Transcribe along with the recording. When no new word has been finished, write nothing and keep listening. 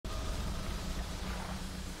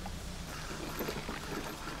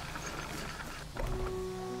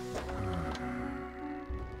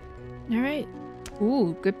Alright.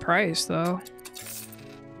 Ooh, good price though.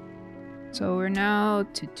 So we're now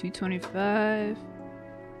to 225.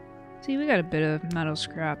 See, we got a bit of metal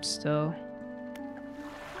scrap still.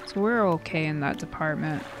 So we're okay in that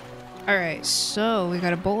department. Alright, so we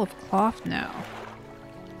got a bowl of cloth now.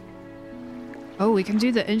 Oh, we can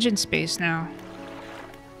do the engine space now.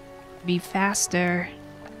 Be faster.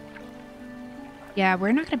 Yeah,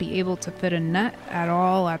 we're not going to be able to fit a net at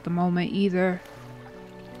all at the moment either.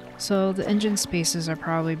 So the engine spaces are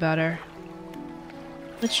probably better.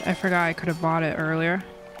 Which I forgot I could have bought it earlier.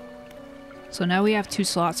 So now we have 2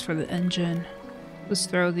 slots for the engine. Let's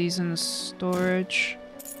throw these in the storage.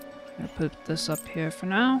 I'm gonna put this up here for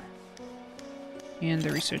now. And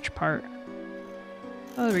the research part.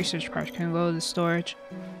 Oh, the research part can go to the storage.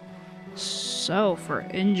 So, for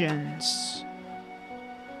engines.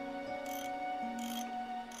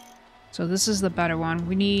 So this is the better one.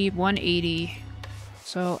 We need 180.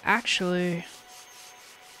 So actually...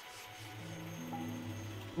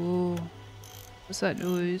 Ooh. What's that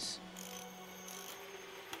noise?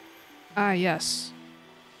 Ah, yes.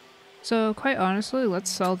 So quite honestly, let's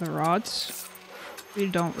sell the rods. We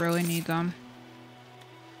don't really need them.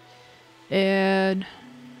 And...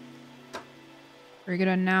 we're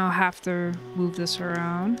gonna now have to move this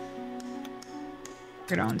around.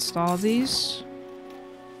 We're gonna install these.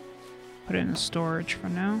 Put it in the storage for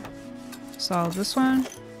now. Install this one.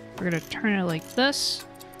 We're gonna turn it like this.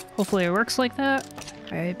 Hopefully it works like that.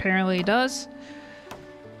 Apparently it does.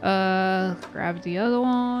 Grab the other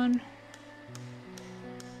one.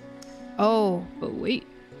 Oh, but wait.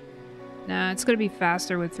 Nah, it's gonna be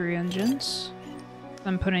faster with 3 engines.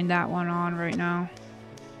 I'm putting that one on right now.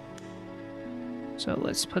 So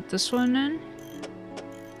let's put this one in.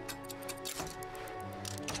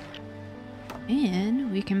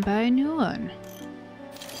 And we can buy a new one.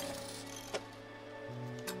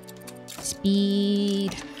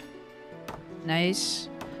 Speed. Nice.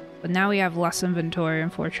 But now we have less inventory,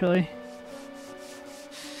 unfortunately.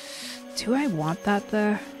 Do I want that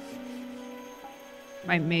there?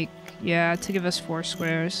 Might make... yeah, to give us 4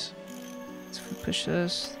 squares. So if we push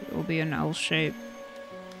this, it will be an L shape.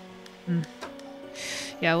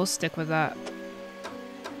 Yeah, we'll stick with that.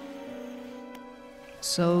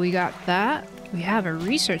 So we got that. We have a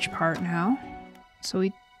research part now. So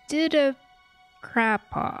we did a crab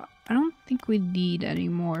pot. I don't think we need any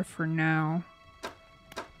more for now.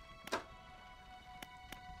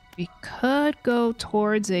 We could go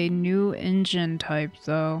towards a new engine type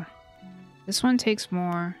though. This one takes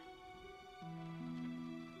more.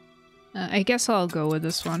 I guess I'll go with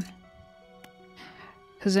this one.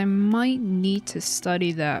 Because I might need to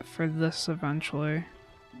study that for this eventually.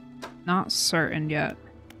 Not certain yet.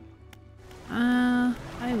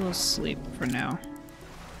 I will sleep for now.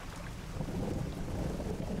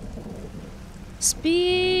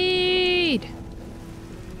 Speed!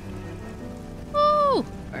 Woo!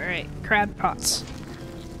 Alright, crab pots.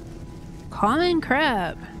 Common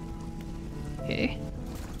crab. Okay.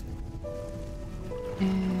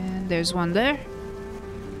 And there's one there.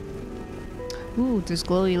 Ooh, there's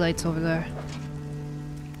glowy lights over there.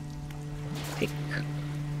 Pick.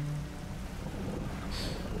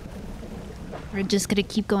 We're just gonna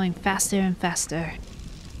keep going faster and faster.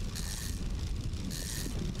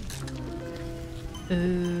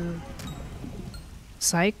 Ooh.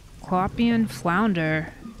 Cyclopean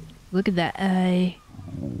flounder. Look at that eye.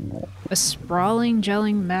 A sprawling,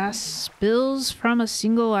 gelling mass spills from a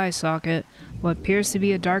single eye socket. What appears to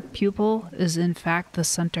be a dark pupil is in fact the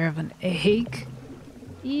center of an egg.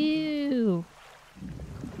 Ew.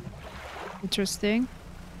 Interesting.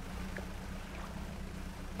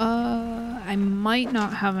 I might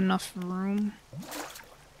not have enough room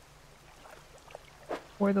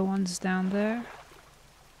for the ones down there.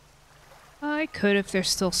 I could if they're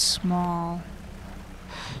still small.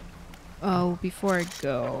 Oh, before I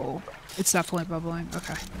go... it's definitely bubbling.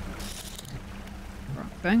 Okay. Wrong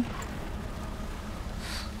thing.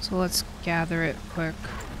 So let's gather it quick.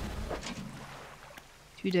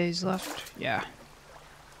 2 days left. Yeah.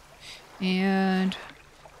 And...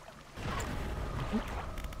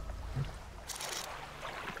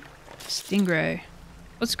 stingray.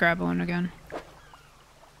 Let's grab one again. We're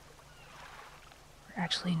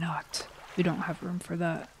actually not. We don't have room for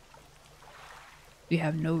that. We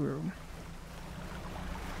have no room.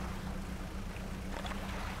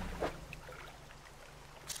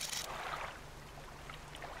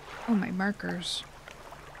 Oh, my markers.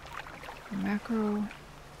 Macro.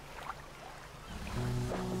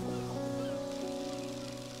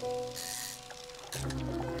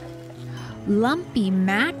 Lumpy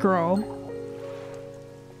mackerel.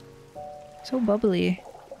 So bubbly.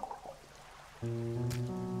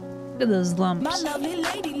 Look at those My lumps. lovely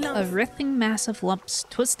lady A lumps. writhing mass of lumps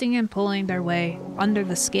twisting and pulling their way under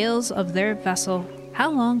the scales of their vessel. How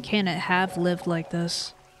long can it have lived like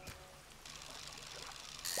this?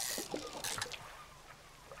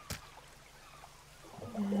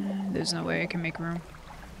 There's no way I can make room.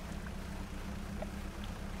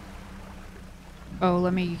 Oh,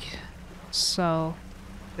 let me sell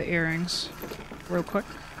the earrings real quick.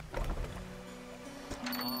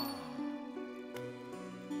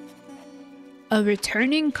 A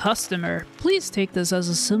returning customer. Please take this as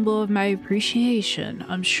a symbol of my appreciation.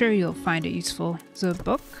 I'm sure you'll find it useful. Is it a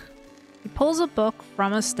book? He pulls a book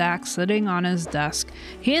from a stack sitting on his desk,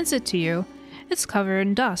 hands it to you. It's covered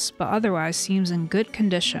in dust, but otherwise seems in good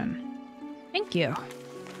condition. Thank you.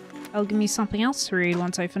 That'll give me something else to read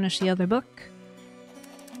once I finish the other book.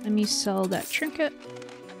 Let me sell that trinket.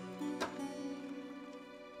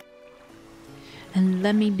 And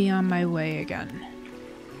let me be on my way again.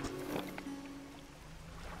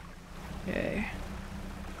 Okay.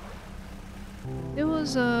 There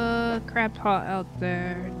was a crab pot out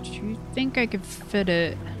there. Do you think I could fit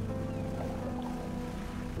it?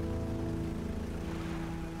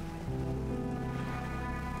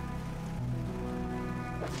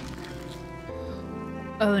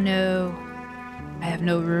 Oh no. I have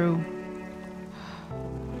no room.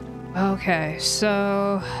 Okay,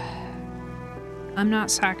 so I'm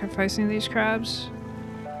not sacrificing these crabs.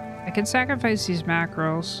 I can sacrifice these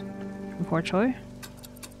mackerels, unfortunately.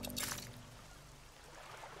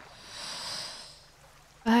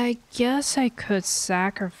 I guess I could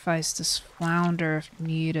sacrifice this flounder if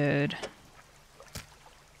needed.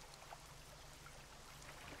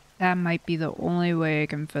 That might be the only way I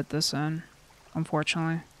can fit this in,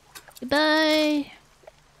 unfortunately. Goodbye!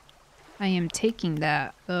 I am taking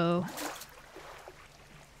that, though.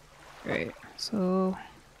 Great, so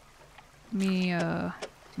let me do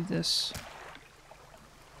this.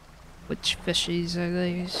 Which fishies are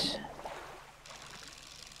these?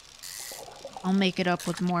 I'll make it up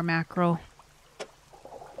with more mackerel.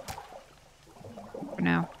 For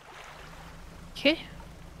now. Okay.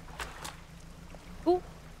 Ooh.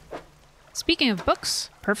 Speaking of books,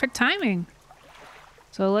 perfect timing.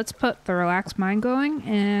 So let's put the Relaxed Mind going,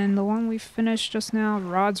 and the one we finished just now,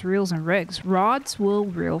 Rods, Reels, and Rigs. Rods will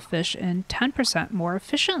reel fish in 10% more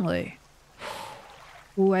efficiently.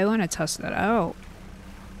 Ooh, I want to test that out.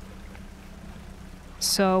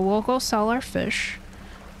 So we'll go sell our fish.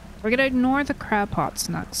 We're gonna ignore the crab pots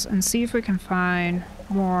next and see if we can find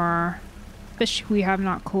more fish we have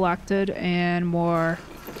not collected and more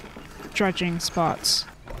dredging spots.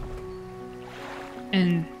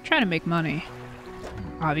 And try to make money,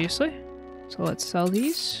 obviously. So let's sell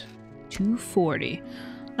these. 240.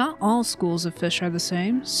 Not all schools of fish are the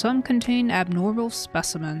same. Some contain abnormal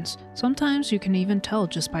specimens. Sometimes you can even tell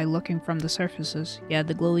just by looking from the surfaces. Yeah,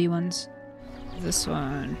 the glowy ones. This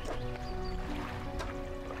one.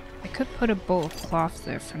 I could put a bowl of cloth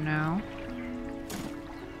there for now.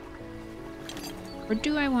 Or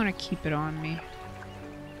do I want to keep it on me?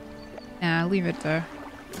 Nah, leave it there.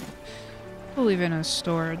 We'll leave it in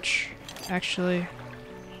storage, actually.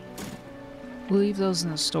 We'll leave those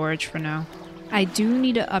in the storage for now. I do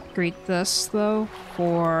need to upgrade this, though,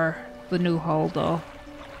 for the new hull, though.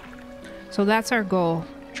 So that's our goal.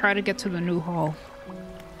 Try to get to the new hull.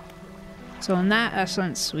 So in that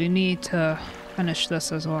essence, we need to finish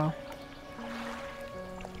this as well.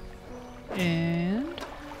 And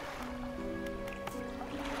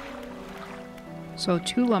so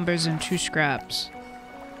 2 lumbers and 2 scraps.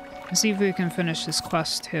 Let's see if we can finish this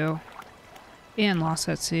quest too. And lost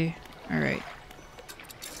at sea. Alright.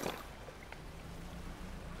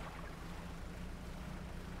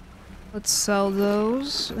 Let's sell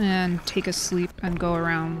those and take a sleep and go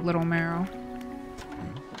around Little Marrow.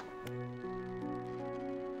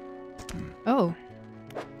 Oh.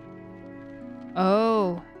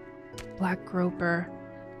 Oh. Black groper.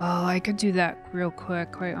 Oh, I could do that real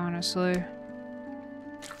quick, quite honestly.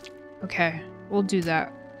 Okay, we'll do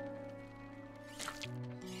that.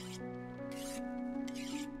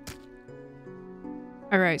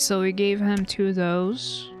 Alright, so we gave him 2 of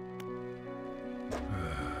those.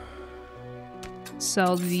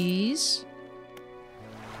 Sell these.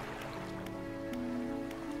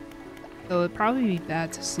 So it'd probably be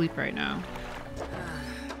bad to sleep right now.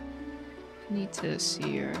 Need to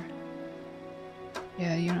see her.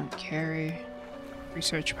 Yeah, you don't carry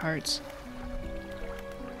research parts.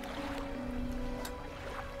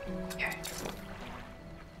 Okay.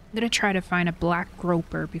 I'm gonna try to find a black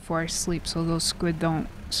groper before I sleep so those squid don't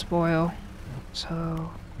spoil.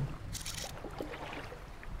 So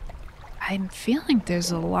I'm feeling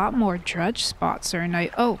there's a lot more dredge spots during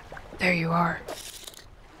night. Oh, There you are.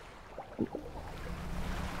 Am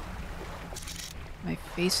I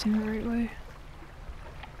facing the right way?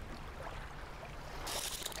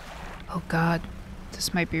 Oh god,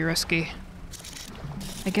 this might be risky.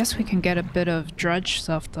 I guess we can get a bit of dredge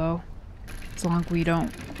stuff though, as long as we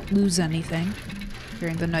don't lose anything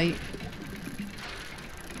during the night.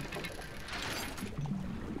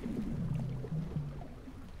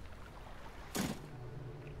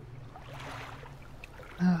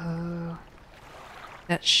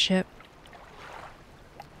 That ship.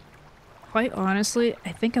 Quite honestly,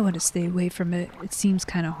 I think I want to stay away from it. It seems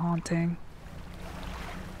kind of haunting.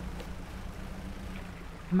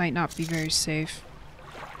 It might not be very safe.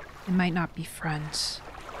 It might not be friends.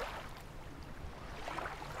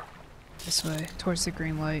 This way, towards the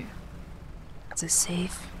green light. Is it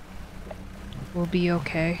safe? We'll be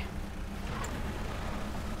okay.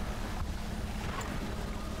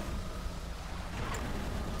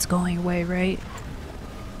 It's going away, right?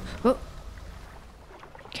 Oh!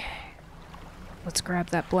 Okay. Let's grab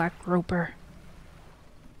that black groper.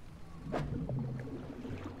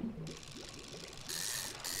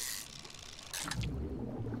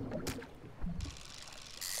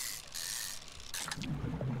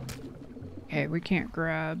 Okay, we can't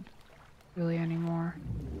grab really anymore.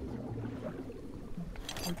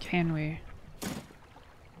 Or can we?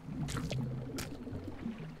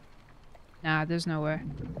 Nah, there's no way.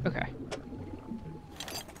 Okay.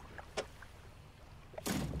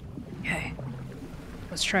 Okay.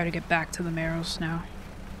 Let's try to get back to the Marrows now.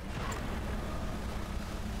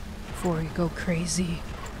 Before we go crazy.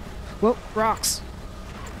 Whoa, rocks!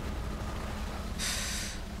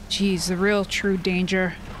 Jeez, the real true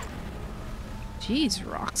danger. Jeez,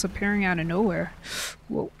 rocks appearing out of nowhere.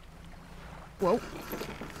 Whoa. Whoa.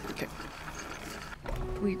 Okay.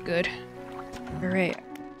 We're good. Alright.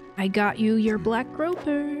 I got you your black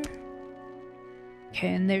groper. Okay,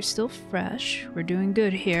 and they're still fresh. We're doing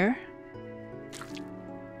good here.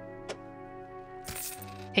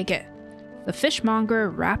 Take it. The fishmonger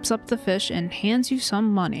wraps up the fish and hands you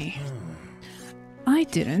some money. I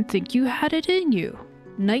didn't think you had it in you.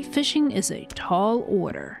 Night fishing is a tall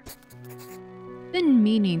order. Been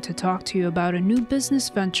meaning to talk to you about a new business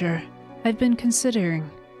venture. I've been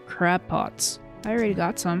considering crab pots. I already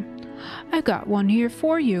got some. I've got one here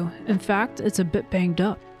for you. In fact, it's a bit banged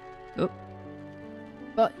up. Oh.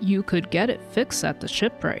 But you could get it fixed at the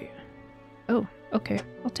shipwright. Oh, okay.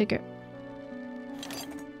 I'll take it.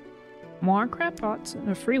 More crab pots and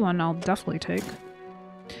a free one I'll definitely take.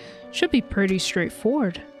 Should be pretty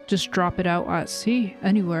straightforward. Just drop it out at sea,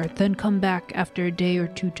 anywhere, then come back after a day or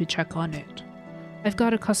two to check on it. I've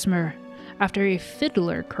got a customer after a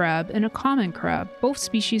fiddler crab and a common crab. Both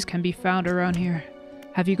species can be found around here.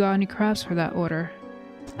 Have you got any crabs for that order?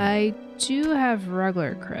 I do have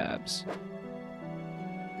regular crabs.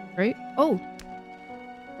 Right? Oh!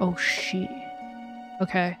 Oh, shit.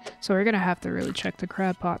 Okay, so we're gonna have to really check the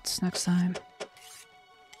crab pots next time.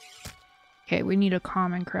 Okay, we need a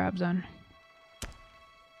common crab then.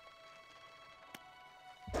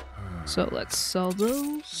 So let's sell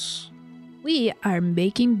those. We are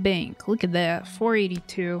making bank. Look at that,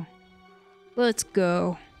 482. Let's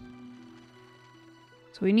go.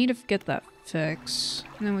 So we need to get that fixed,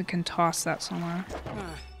 and then we can toss that somewhere.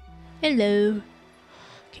 Hello.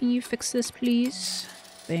 Can you fix this, please?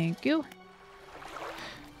 Thank you.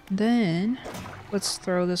 Then, let's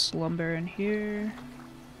throw this lumber in here.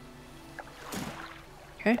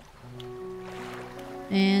 Okay.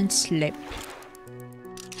 And slip.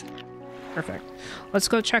 Perfect. Let's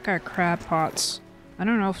go check our crab pots. I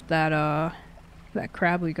don't know if that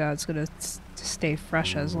crab we got is gonna stay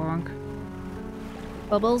fresh as long.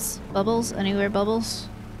 Bubbles? Bubbles? Anywhere bubbles?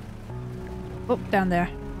 Oh, down there.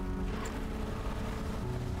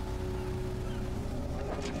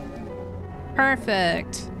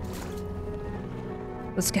 Perfect.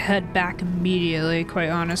 Let's head back immediately, quite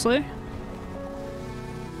honestly.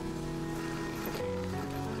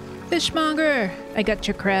 Fishmonger! I got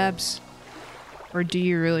your crabs. Or do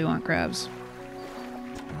you really want crabs?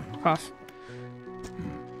 Puff.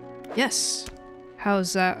 Yes.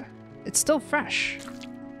 How's that? It's still fresh.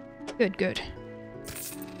 Good, good.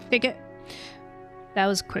 Take it. That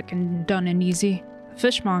was quick and done and easy. The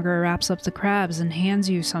fishmonger wraps up the crabs and hands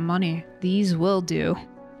you some money. These will do.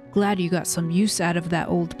 Glad you got some use out of that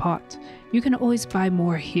old pot. You can always buy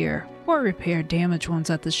more here, or repair damaged ones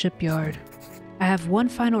at the shipyard. I have one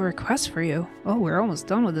final request for you. Oh, we're almost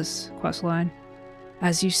done with this quest line.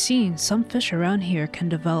 As you've seen, some fish around here can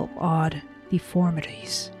develop odd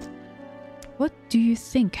deformities. What do you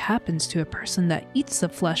think happens to a person that eats the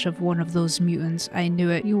flesh of one of those mutants? I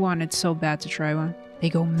knew it. You wanted so bad to try one.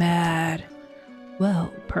 They go mad.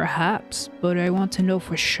 Well, perhaps, but I want to know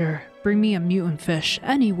for sure. Bring me a mutant fish.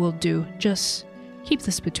 Any will do. Just keep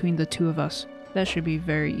this between the two of us. That should be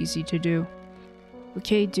very easy to do.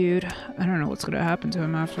 Okay, dude. I don't know what's gonna happen to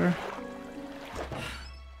him after.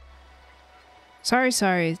 Sorry.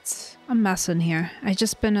 It's a mess in here. I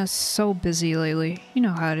just been so busy lately. You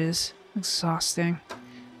know how it is. Exhausting.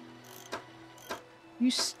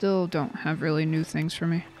 You still don't have really new things for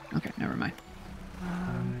me. Okay, never mind.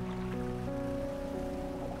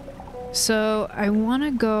 So I want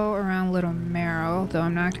to go around Little Marrow, though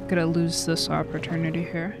I'm not gonna lose this opportunity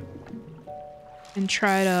here. And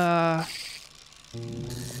try to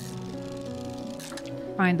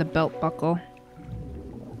find the belt buckle.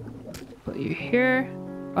 Put you here.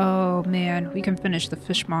 Oh man, we can finish the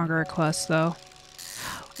fishmonger quest though.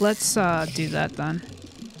 Let's do that then,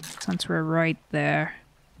 since we're right there.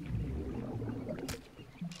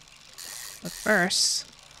 But first,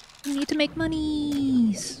 we need to make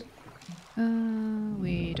monies.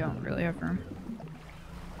 We don't really have room.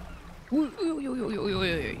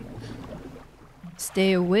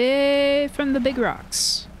 Stay away from the big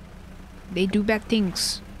rocks. They do bad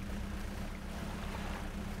things.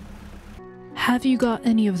 Have you got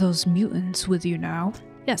any of those mutants with you now?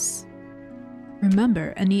 Yes.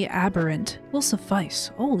 Remember, any aberrant will suffice.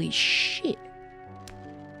 Holy shit.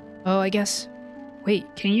 Oh, I guess.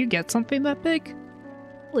 Wait, can you get something that big?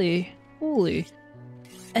 Holy.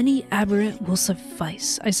 Any aberrant will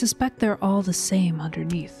suffice. I suspect they're all the same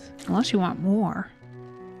underneath. Unless you want more.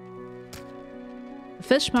 The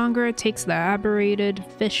fishmonger takes the aberrated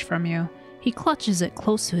fish from you. He clutches it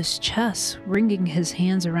close to his chest, wringing his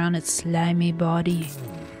hands around its slimy body.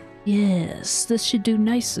 Yes, this should do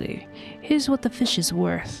nicely. Here's what the fish is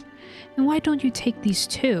worth. And why don't you take these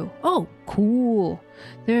too? Oh, cool.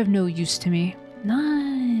 They're of no use to me.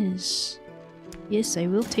 Nice. Yes, I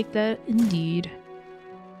will take that indeed.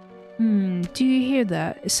 Do you hear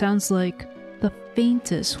that? It sounds like the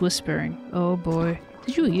faintest whispering. Oh boy.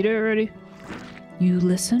 Did you eat it already? You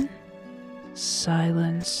listen?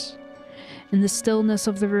 Silence. In the stillness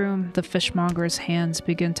of the room, the fishmonger's hands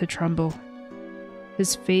begin to tremble.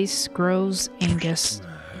 His face grows anxious.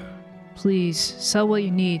 Please, sell what you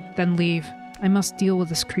need, then leave. I must deal with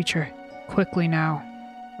this creature. Quickly now.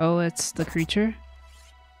 Oh, it's the creature?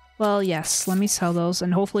 Well, yes, let me sell those,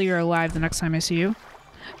 and hopefully you're alive the next time I see you.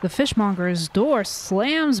 The fishmonger's door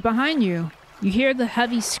slams behind you. You hear the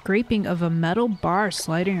heavy scraping of a metal bar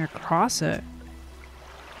sliding across it.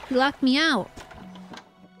 He locked me out.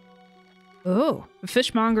 Oh, the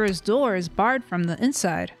fishmonger's door is barred from the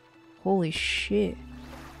inside. Holy shit.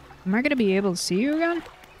 Am I gonna be able to see you again?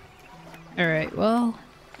 Alright, well,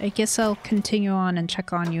 I guess I'll continue on and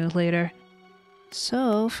check on you later.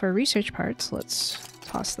 So, for research parts, let's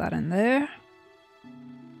toss that in there.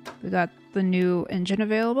 We got the new engine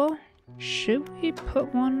available. Should we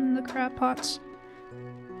put one in the crab pots?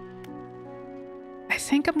 I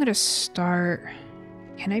think I'm gonna start...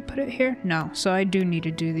 Can I put it here? No, so I do need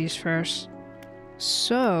to do these first.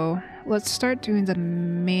 So, let's start doing the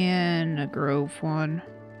mangrove one.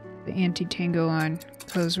 The anti-tango line.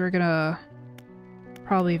 Because we're gonna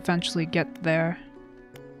probably eventually get there.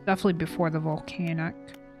 Definitely before the volcanic.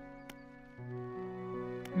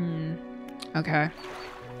 Okay.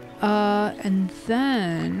 And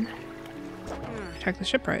then... Check the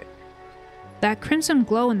shipwright. That crimson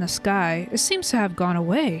glow in the sky, it seems to have gone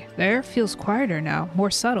away. The air feels quieter now,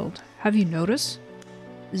 more settled. Have you noticed?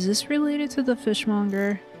 Is this related to the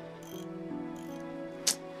fishmonger?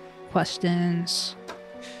 Questions.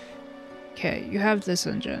 Okay, you have this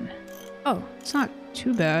engine. Oh, it's not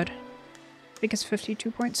too bad. I think it's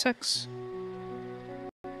 52.6.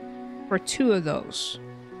 For 2 of those.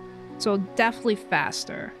 So definitely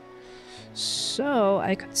faster. So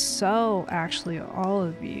I could sell actually all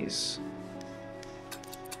of these.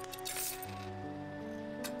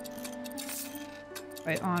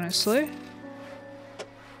 Quite honestly.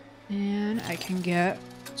 And I can get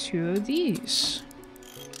 2 of these.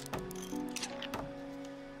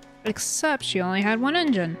 Except she only had 1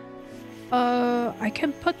 engine. I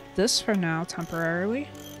can put this for now temporarily.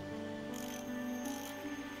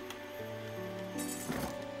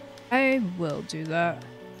 I will do that.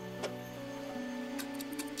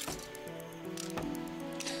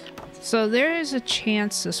 So there is a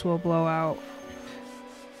chance this will blow out.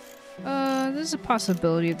 There's a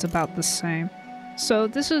possibility it's about the same. So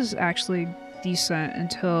this is actually decent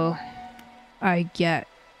until I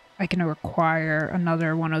can acquire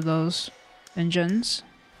another one of those engines.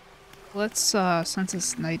 Let's, since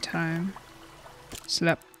it's nighttime,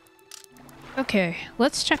 Slap. Okay,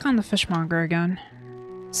 let's check on the fishmonger again.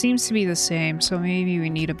 Seems to be the same, so maybe we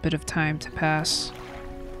need a bit of time to pass.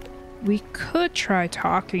 We could try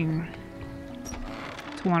talking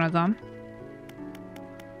to one of them.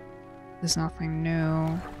 There's nothing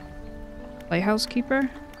new. Lighthouse keeper?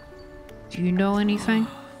 Do you know anything?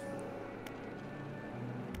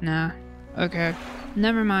 Nah. Okay.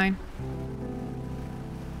 Never mind.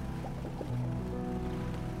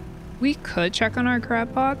 We could check on our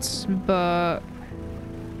crab pots, but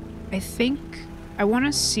I think I want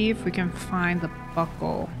to see if we can find the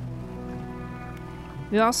buckle.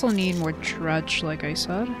 We also need more dredge, like I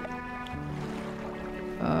said.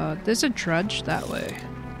 There's a dredge that way.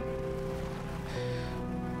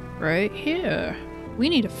 Right here. We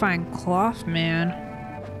need to find cloth, man.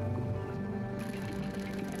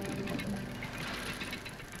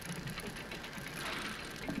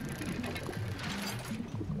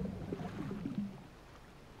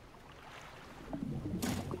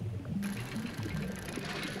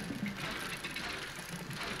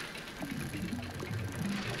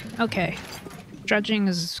 Okay. Dredging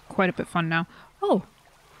is quite a bit fun now. Oh!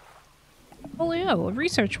 Oh yeah, a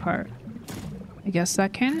research part. I guess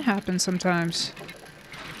that can happen sometimes.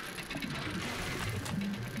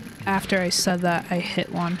 After I said that, I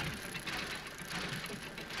hit one.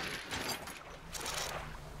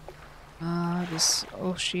 This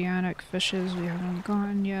oceanic fishes we haven't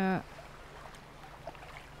gotten yet.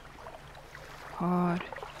 Pod.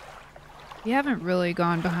 We haven't really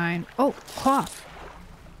gone behind. Oh, cloth!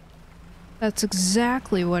 That's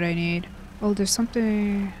exactly what I need. Oh, there's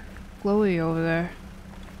something glowy over there.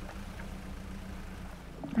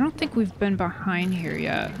 I don't think we've been behind here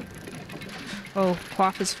yet. Oh,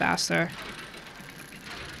 cloth is faster.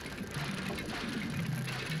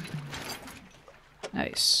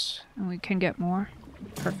 Nice. And we can get more?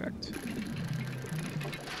 Perfect.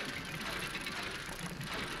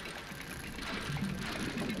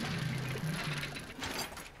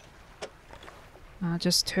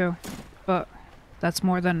 Just 2. But that's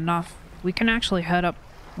more than enough. We can actually head up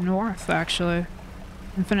north, actually,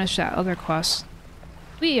 and finish that other quest.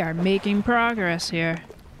 We are making progress here.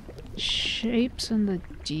 Shapes in the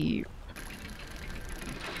deep.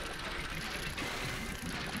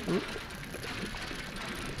 Oop.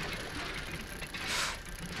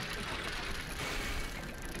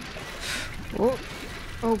 Oh,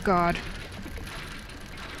 oh God.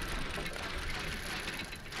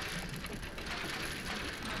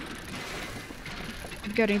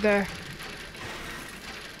 I'm getting there.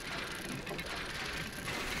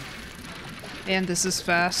 And this is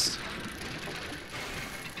fast.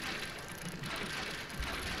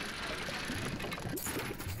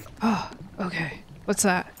 Oh, okay. What's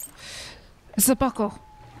that? It's a buckle.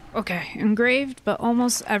 Okay, engraved, but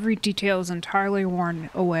almost every detail is entirely worn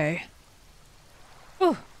away.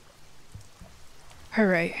 Oh.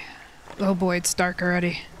 Alright. Oh boy, it's dark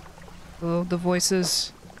already. Oh, the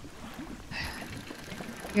voices.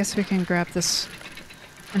 I guess we can grab this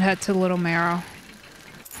and head to Little Marrow.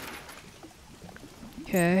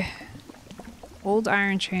 Okay. Old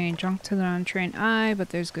iron chain, junk to the untrained eye, but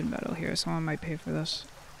there's good metal here. Someone might pay for this.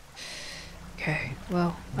 Okay,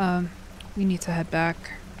 well, we need to head back.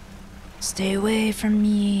 Stay away from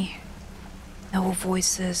me. No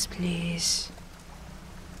voices, please.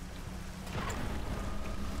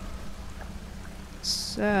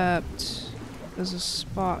 Except there's a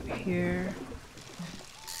spot here.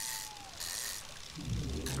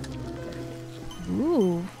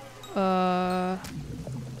 Ooh.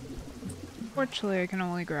 Fortunately, I can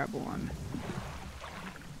only grab one.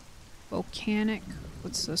 Volcanic.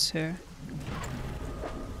 What's this here?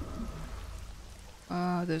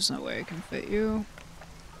 There's no way I can fit you.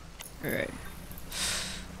 Alright.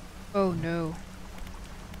 Oh no.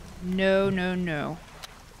 No, no, no.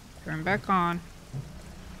 Turn back on.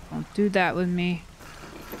 Don't do that with me.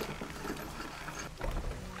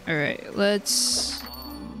 Alright, let's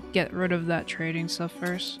get rid of that trading stuff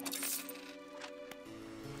first.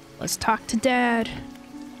 Let's talk to Dad.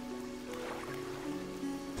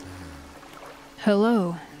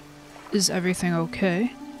 Hello. Is everything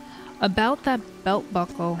okay? About that belt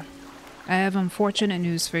buckle, I have unfortunate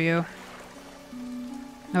news for you.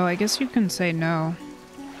 Oh, I guess you can say no.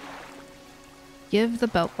 Give the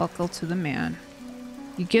belt buckle to the man.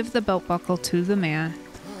 You give the belt buckle to the man.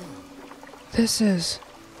 This is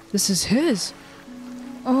his.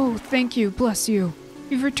 Oh, thank you, bless you.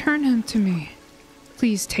 You've returned him to me.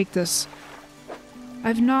 Please take this.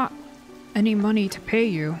 I've not any money to pay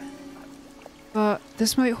you, but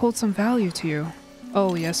this might hold some value to you.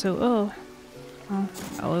 Oh, yes, it will. Oh,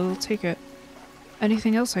 I will take it.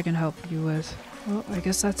 Anything else I can help you with? Well, I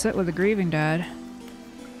guess that's it with the grieving dad.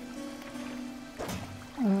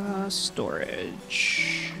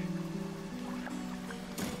 Storage.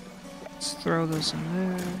 Let's throw those in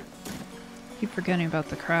there. Keep forgetting about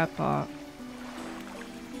the crab pot.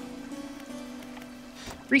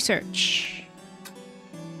 Research.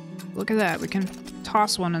 Look at that. We can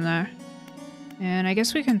toss one in there. And I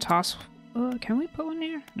guess we can toss... can we put one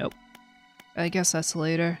here? Nope. I guess that's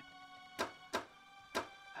later.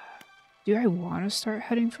 Do I want to start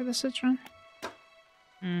heading for the citron?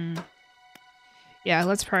 Yeah,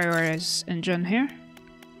 let's prioritize engine here.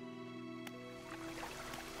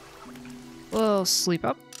 We'll sleep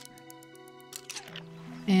up.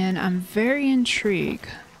 And I'm very intrigued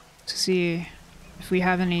to see if we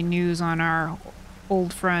have any news on our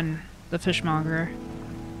old friend, the fishmonger.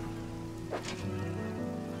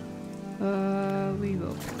 We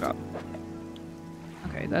will pick up.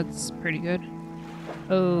 Okay, that's pretty good.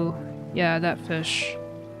 Oh, yeah, that fish.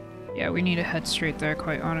 Yeah, we need to head straight there,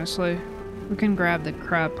 quite honestly. We can grab the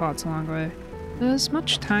crab pots along the way. Does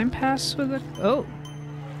much time pass with it? Oh!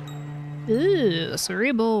 Ew,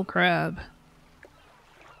 cerebral crab.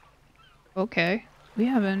 Okay. We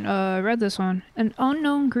haven't read this one. An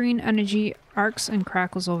unknown green energy arcs and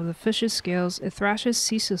crackles over the fish's scales. It thrashes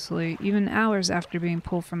ceaselessly, even hours after being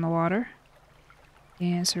pulled from the water.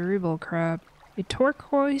 And cerebral crab. A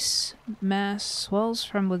turquoise mass swells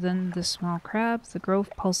from within the small crab. The growth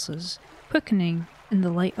pulses, quickening in the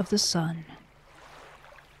light of the sun.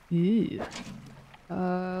 Ooh.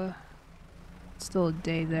 Still a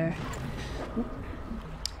day there.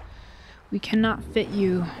 We cannot fit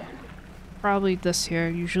you. Probably this here.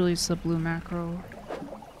 Usually it's the blue mackerel.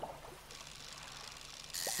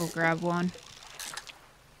 We'll grab one.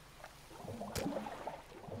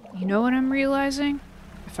 You know what I'm realizing?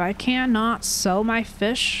 If I cannot sell my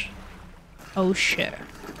fish, oh shit.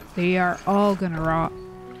 They are all gonna rot.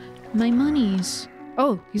 My monies.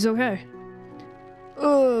 Oh, he's okay.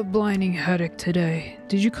 Oh, blinding headache today.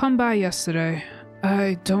 Did you come by yesterday?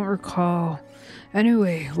 I don't recall.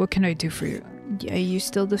 Anyway, what can I do for you? Yeah, you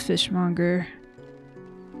still the fishmonger.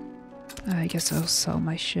 I guess I'll sell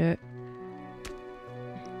my shit.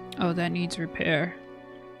 Oh, that needs repair.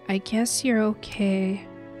 I guess you're okay.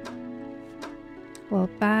 Well,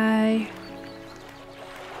 bye.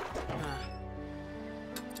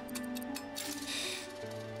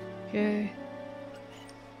 Okay.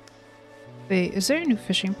 Wait, is there a new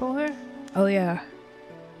fishing pole here? Oh yeah.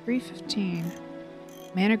 315.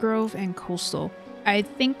 Mangrove and coastal. I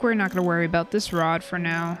think we're not going to worry about this rod for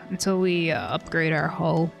now until we upgrade our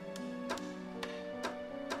hull.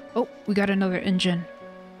 Oh, we got another engine.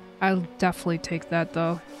 I'll definitely take that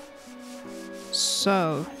though.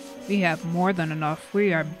 So, we have more than enough.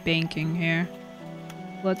 We are banking here.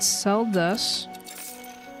 Let's sell this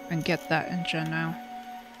and get that engine now.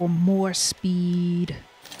 For more speed.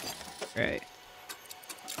 Right.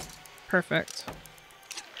 Perfect.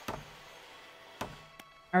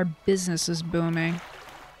 Our business is booming.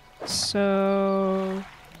 So...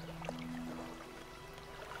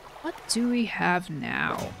 what do we have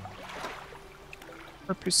now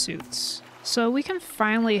for pursuits? So we can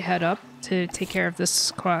finally head up to take care of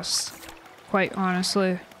this quest, quite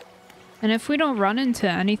honestly. And if we don't run into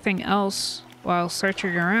anything else while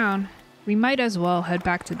searching around, we might as well head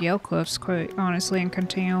back to Gale Cliffs, quite honestly, and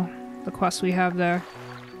continue the quest we have there.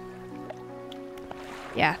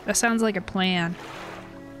 Yeah, that sounds like a plan.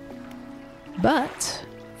 But,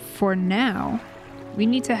 for now, we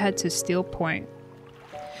need to head to Steel Point.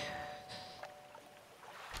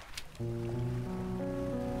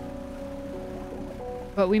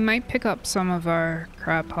 But we might pick up some of our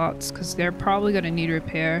crab pots, because they're probably going to need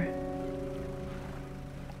repair.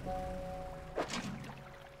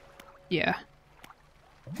 Yeah.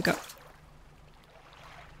 Pick up.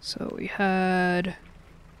 So we had...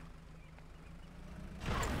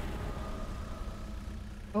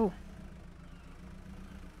 oh.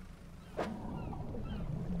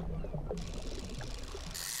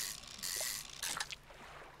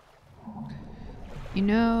 You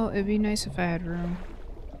know, it'd be nice if I had room.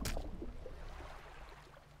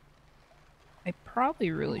 I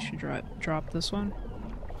probably really should drop this one.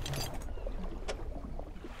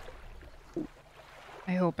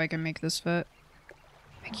 I hope I can make this fit.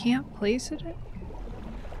 I can't place it?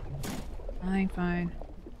 Fine.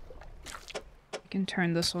 I can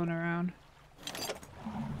turn this one around.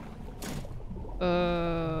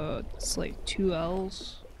 It's like 2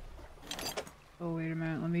 L's. Oh, wait a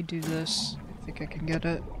minute. Let me do this. I think I can get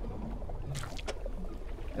it.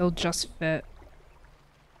 It'll just fit.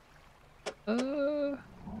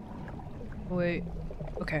 Wait.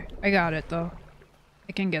 Okay, I got it though.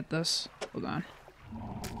 I can get this. Hold on.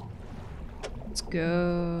 Let's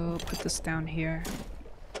go put this down here.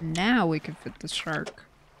 Now we can fit the shark.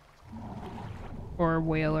 Or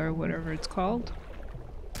whale or whatever it's called.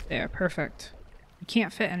 There, perfect. We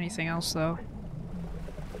can't fit anything else though.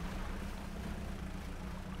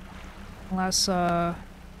 Unless,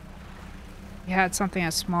 we had something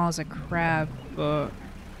as small as a crab, but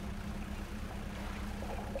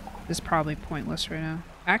it's probably pointless right now.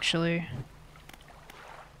 Actually,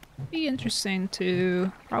 it'd be interesting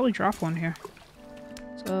to probably drop one here.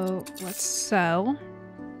 So, let's sell.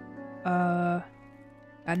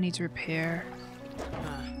 That needs repair.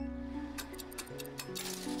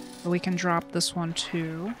 But we can drop this one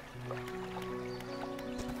too.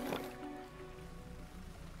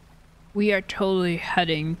 We are totally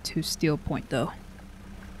heading to Steel Point though.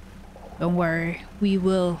 Don't worry, we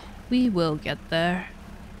will get there.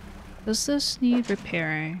 Does this need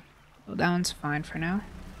repairing? Oh, that one's fine for now.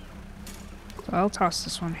 So I'll toss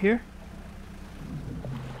this one here.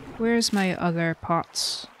 Where's my other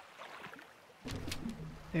pots?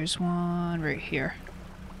 There's one right here.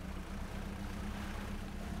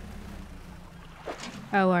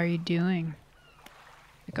 How are you doing?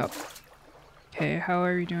 Pick up. Okay, how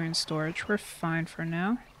are you doing storage? We're fine for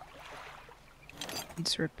now.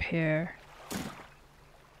 Needs repair.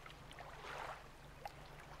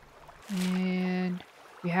 And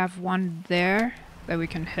we have one there that we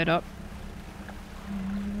can hit up.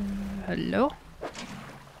 Hello?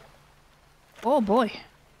 Oh boy.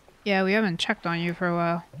 Yeah, we haven't checked on you for a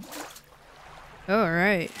while.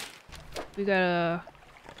 Alright. We got a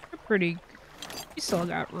pretty... We still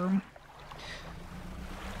got room.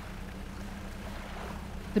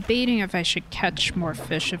 Debating if I should catch more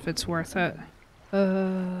fish if it's worth it.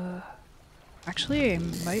 Actually, I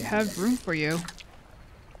might have room for you.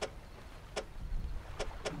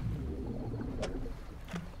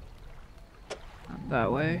 Not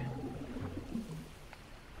that way.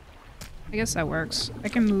 I guess that works. I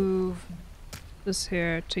can move this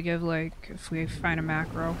here to give, like, if we find a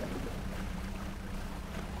macro.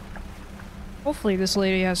 Hopefully this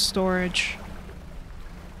lady has storage.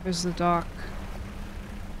 There's the dock.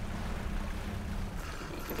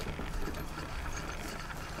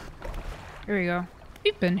 Here we go.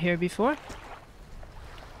 We've been here before.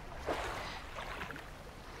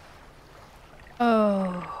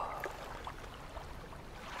 Oh.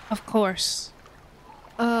 Of course.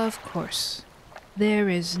 Of course. There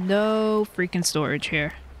is no freaking storage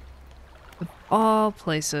here. Of all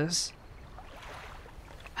places.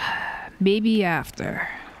 Maybe after.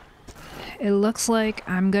 It looks like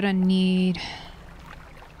I'm gonna need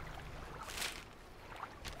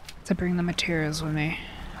to bring the materials with me.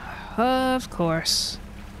 Of course.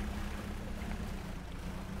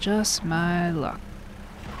 Just my luck.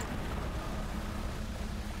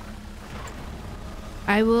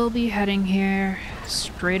 I will be heading here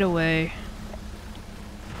straight away.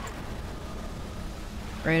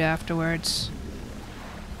 Right afterwards.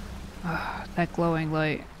 That glowing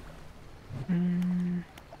light.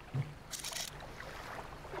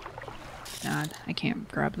 Nah, I can't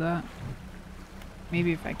grab that.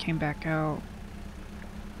 Maybe if I came back out.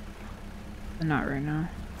 But not right now.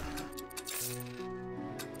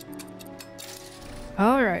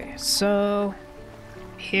 Alright, so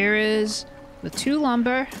here is the 2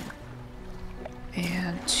 lumber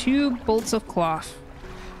and 2 bolts of cloth.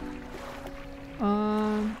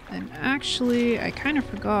 And actually, I kind of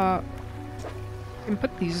forgot. I can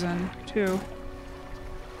put these in too.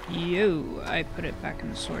 Yo, I put it back in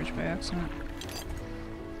the storage by accident.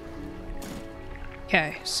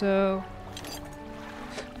 Okay, so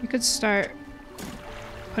we could start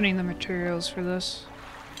putting the materials for this.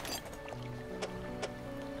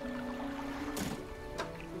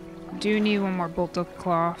 Do need one more bolt of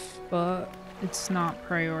cloth, but it's not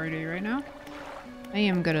priority right now. I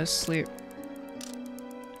am gonna sleep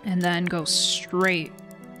and then go straight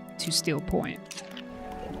to Steel Point.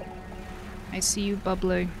 I see you,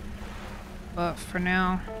 bubbly, but for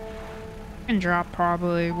now I can drop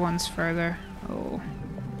probably once further. Oh,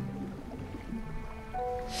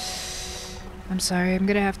 I'm sorry, I'm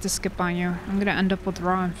gonna have to skip on you. I'm gonna end up with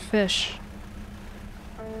raw fish.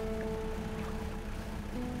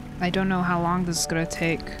 I don't know how long this is gonna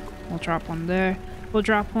take. We'll drop one there. We'll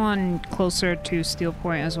drop one closer to Steel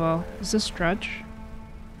Point as well. Is this dredge?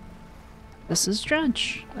 This is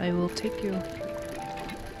dredge. I will take you.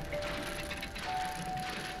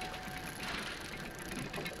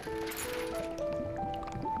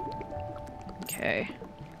 Okay.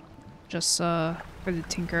 Just for the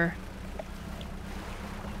tinker.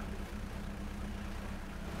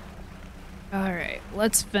 Alright,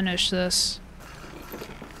 let's finish this.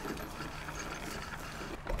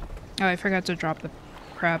 Oh, I forgot to drop the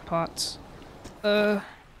crab pots. Let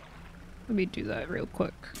me do that real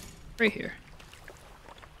quick. Right here.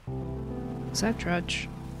 Is that dredge?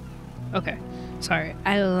 Okay. Sorry,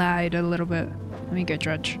 I lied a little bit. Let me get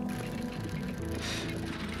dredge.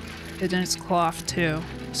 And then it's cloth too,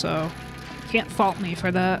 so can't fault me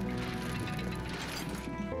for that.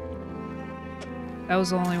 That was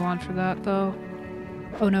the only one for that though.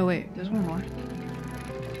 Oh no, wait, there's one more.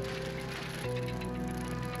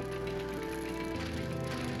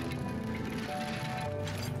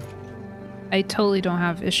 I totally don't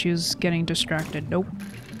have issues getting distracted. Nope.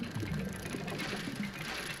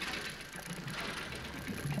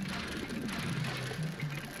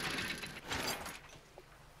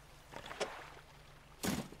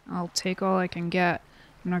 I'll take all I can get.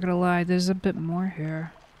 I'm not gonna lie, there's a bit more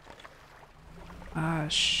here. Ah,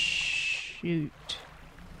 shoot.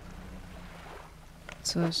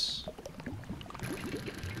 What's this?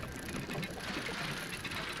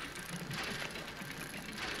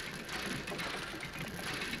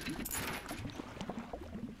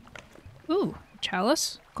 Ooh,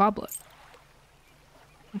 chalice? Goblet.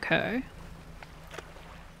 Okay.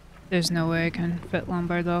 There's no way I can fit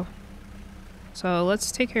lumber though. So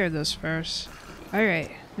let's take care of this first.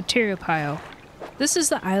 Alright, material pile. This is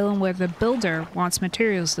the island where the builder wants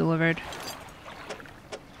materials delivered.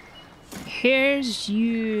 Here's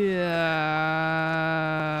you.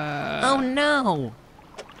 Oh no!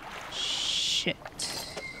 Shit.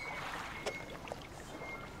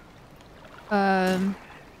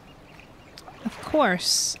 Of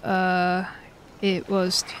course, it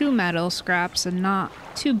was 2 metal scraps and not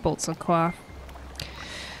 2 bolts of cloth.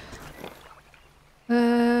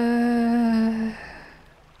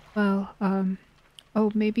 Well,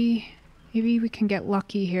 oh, maybe we can get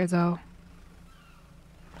lucky here, though.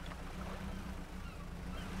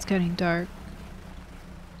 It's getting dark.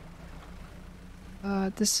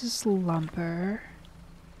 This is lumber.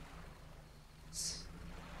 Is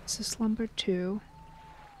this lumber too?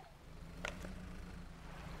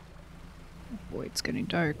 Oh boy, it's getting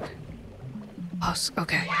dark. Oh,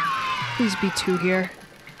 okay. Please be 2 here.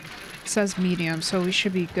 It says medium, so we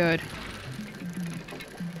should be good.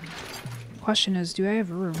 Question is, do I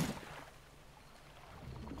have room?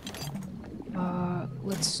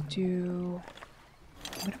 Let's do...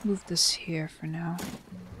 I'm gonna move this here for now.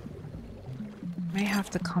 May have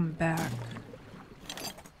to come back.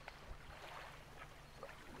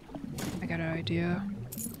 I got an idea.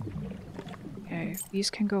 Okay, these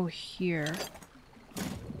can go here.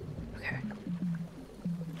 Okay.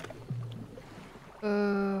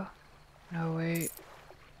 No, wait.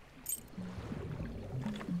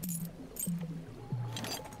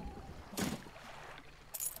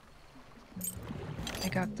 I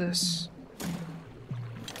got this.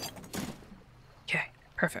 Okay,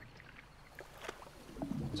 perfect.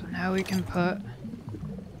 So now we can put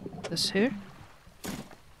this here.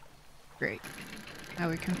 Great. Now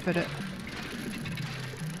we can fit it.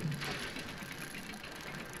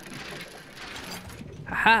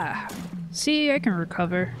 Aha! See, I can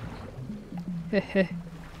recover. Heh.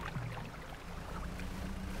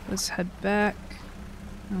 Let's head back.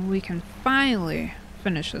 And we can finally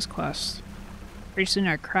finish this quest. Pretty soon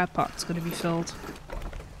our crab pot's gonna be filled.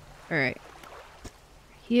 Alright.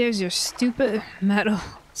 Here's your stupid metal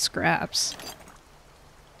scraps.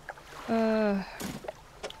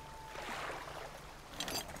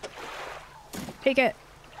 Take it.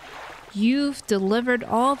 You've delivered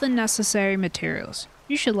all the necessary materials.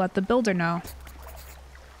 You should let the builder know.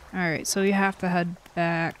 Alright, so we have to head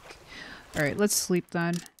back. Alright, let's sleep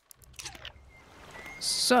then.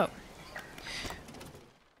 So.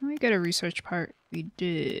 Let me get a research part. We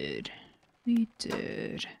did.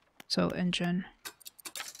 So, engine.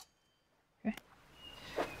 Okay.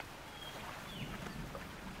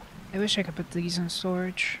 I wish I could put these in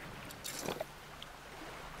storage.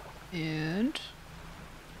 And...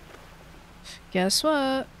 guess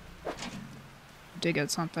what? Did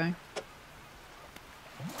get something.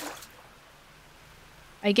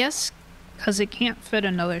 I guess because it can't fit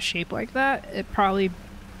another shape like that, it probably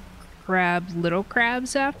grabbed little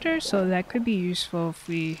crabs after, so that could be useful if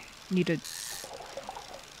we need to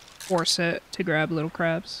force it to grab little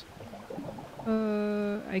crabs.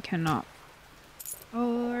 I cannot.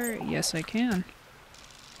 Or yes, I can.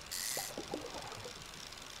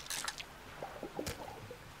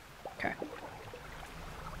 Okay.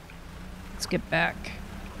 Let's get back.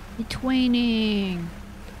 It's waning.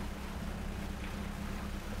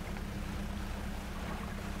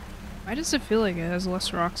 Why does it feel like it has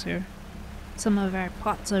less rocks here? Some of our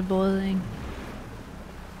pots are boiling.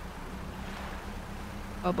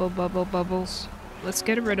 Bubble, bubble, bubbles. let's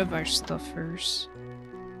get rid of our stuff first.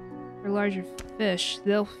 For larger fish,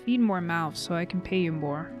 they'll feed more mouths, so I can pay you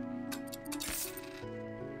more.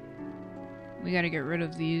 We gotta get rid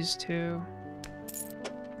of these too.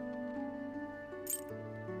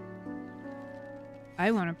 I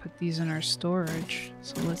want to put these in our storage,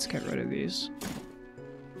 so let's get rid of these.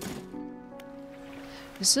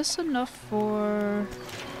 Is this enough for...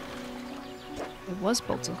 It was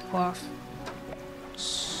bolts of cloth.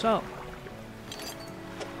 So...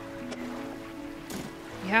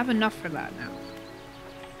 we have enough for that now.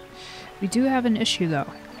 We do have an issue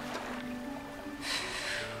though.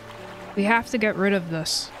 We have to get rid of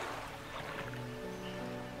this.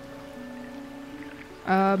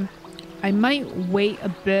 I might wait a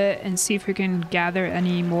bit and see if we can gather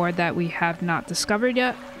any more that we have not discovered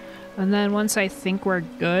yet. And then once I think we're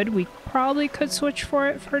good, we probably could switch for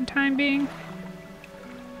it for the time being.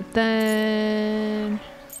 But then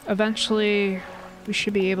eventually we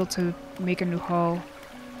should be able to make a new hull.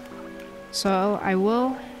 So I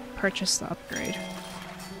will purchase the upgrade.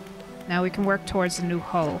 Now we can work towards the new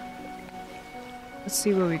hull. Let's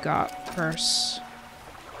see what we got first.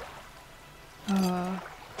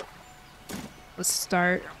 Let's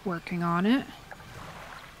start working on it.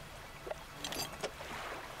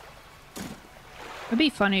 It'd be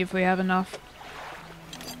funny if we have enough.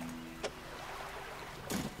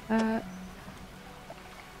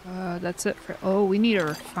 That's it for... Oh, we need a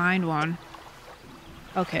refined one.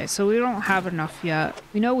 Okay, so we don't have enough yet.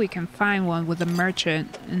 We know we can find one with a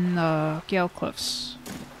merchant in the Gale Cliffs.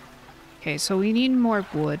 Okay, so we need more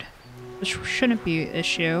wood, which shouldn't be an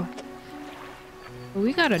issue. But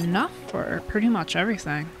we got enough for pretty much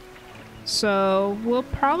everything. So we'll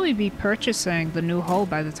probably be purchasing the new hull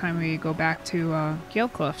by the time we go back to Gale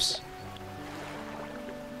Cliffs.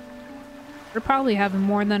 We're probably having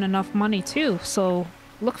more than enough money too, so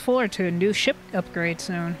look forward to a new ship upgrade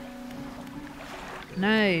soon.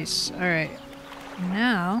 Nice. Alright.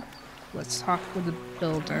 Now, let's talk with the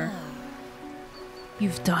builder.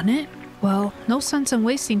 You've done it? Well, no sense in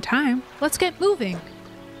wasting time. Let's get moving.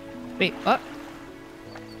 Wait, what?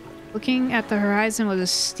 Looking at the horizon with a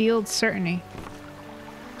steeled certainty.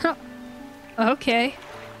 Huh. Okay.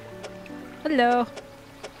 Hello.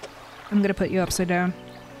 I'm gonna put you upside down.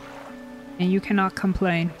 And you cannot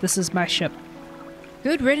complain. This is my ship.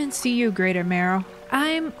 Good riddance to you, Greater Marrow.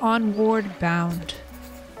 I'm onward bound.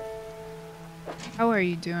 How are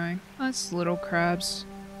you doing? That's little crabs.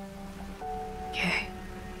 Okay.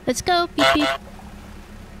 Let's go. Beep beep.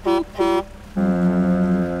 Boop, boop.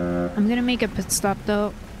 I'm gonna make a pit stop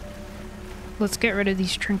though. Let's get rid of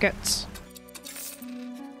these trinkets.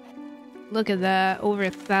 Look at that. Over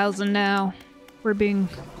 1,000 now. We're being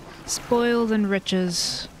spoiled in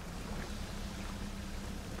riches.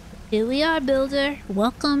 Here we are, builder.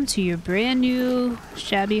 Welcome to your brand new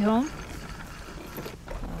shabby home.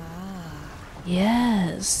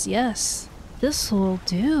 Yes, yes. This will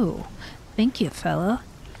do. Thank you, fella.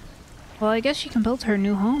 Well, I guess she can build her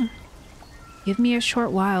new home. Give me a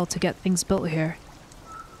short while to get things built here.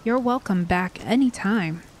 You're welcome back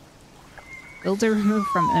anytime. Builder removed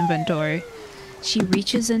from inventory. She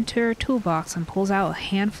reaches into her toolbox and pulls out a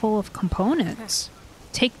handful of components.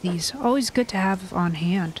 Take these. Always good to have on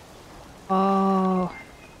hand. Oh.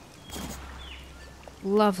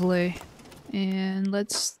 Lovely. And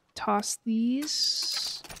let's toss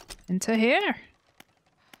these into here.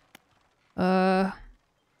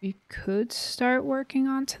 We could start working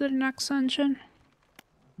on to the next engine.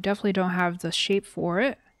 Definitely don't have the shape for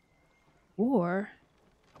it. Or,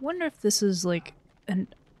 I wonder if this is like an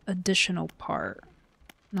additional part.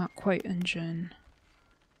 Not quite engine.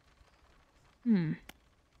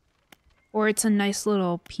 Or it's a nice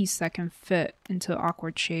little piece that can fit into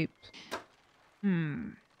awkward shape.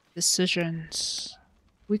 Decisions.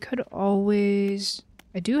 We could always...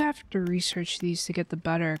 I do have to research these to get the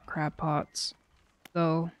better crab pots.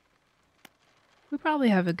 Though, we probably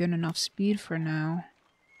have a good enough speed for now.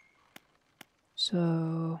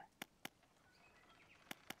 So...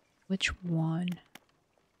 which one?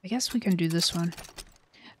 I guess we can do this one.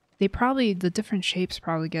 The different shapes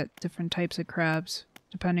probably get different types of crabs,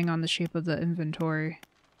 depending on the shape of the inventory.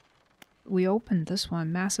 We opened this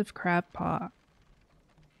one, massive crab pot.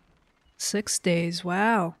 6 days,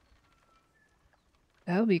 wow.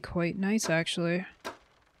 That would be quite nice, actually.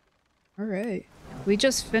 Alright. We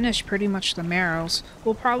just finished pretty much the Marrows.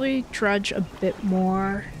 We'll probably dredge a bit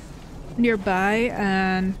more nearby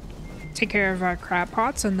and take care of our crab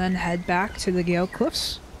pots and then head back to the Gale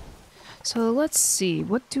Cliffs. So let's see,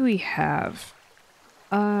 what do we have?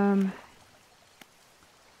 That's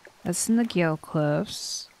in the Gale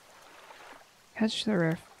Cliffs. Catch the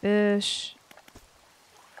rare fish.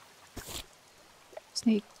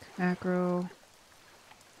 Snake, macro,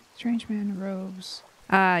 strange man, robes.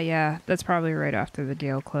 Ah, yeah, that's probably right after the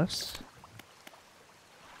Gale Cliffs.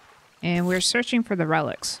 And we're searching for the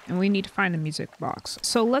relics, and we need to find the music box.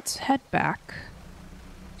 So let's head back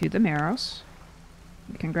to the Marrows.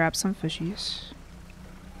 We can grab some fishies.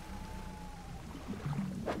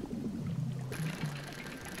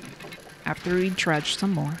 After we dredge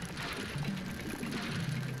some more.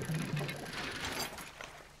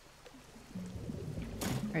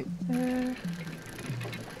 Right there.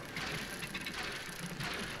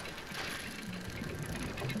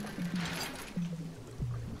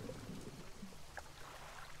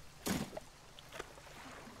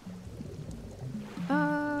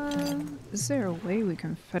 Is there a way we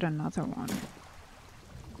can fit another one?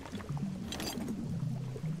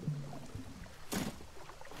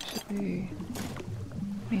 Should we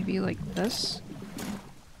maybe like this?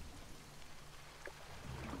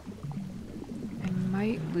 I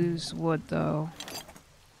might lose wood though.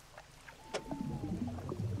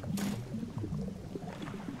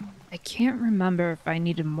 I can't remember if I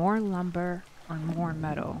needed more lumber or more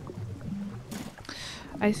metal.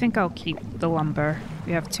 I think I'll keep the lumber.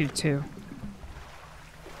 We have two too.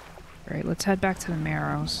 Alright, let's head back to the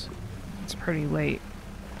Marrows. It's pretty late.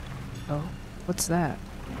 Oh, what's that?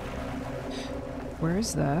 Where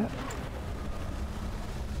is that?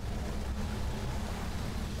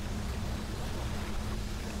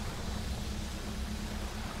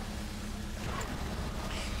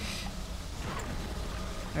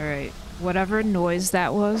 Alright, whatever noise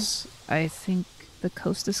that was, I think the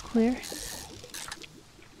coast is clear.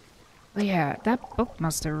 But yeah, that book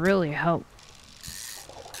must have really helped.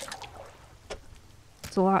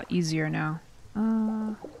 It's a lot easier now.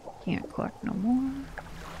 Can't collect no more.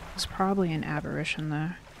 There's probably an aberration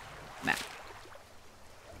there. Map.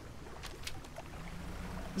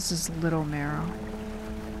 This is Little Marrow.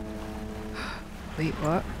 Wait,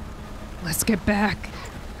 what? Let's get back.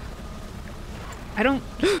 I don't...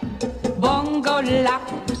 Bongo la,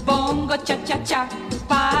 bongo cha cha cha,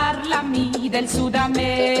 parlami del Sud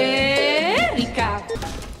America.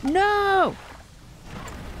 No!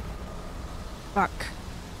 Fuck.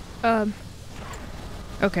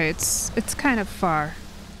 Okay, it's kind of far.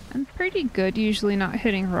 I'm pretty good usually not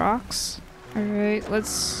hitting rocks. Alright, let's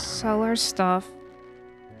sell our stuff.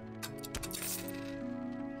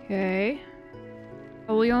 Okay.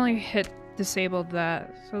 Oh, we only disabled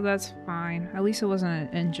that, so that's fine. At least it wasn't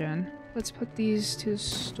an engine. Let's put these to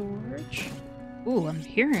storage. Ooh, I'm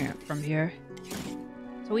hearing it from here.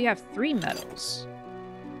 So we have 3 metals.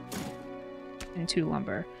 And 2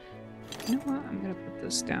 lumber. You know what? I'm gonna put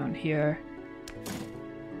this down here.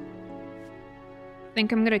 I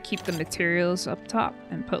think I'm gonna keep the materials up top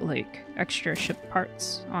and put like extra ship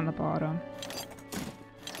parts on the bottom.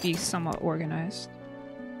 Be somewhat organized.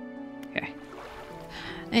 Okay.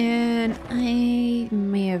 And I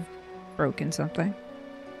may have broken something.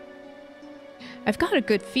 I've got a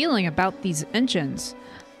good feeling about these engines.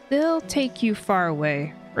 They'll take you far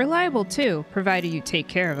away. Reliable too, provided you take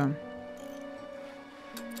care of them.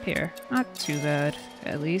 Here, not too bad,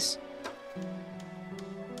 at least.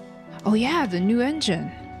 Oh yeah, the new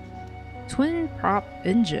engine. Twin prop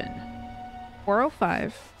engine.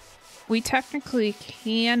 405. We technically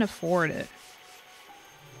can afford it.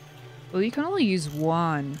 But we can only use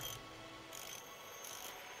one.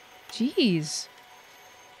 Jeez.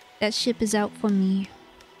 That ship is out for me.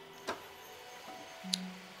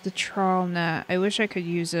 The trawl net. I wish I could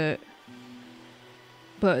use it.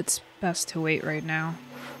 But it's best to wait right now.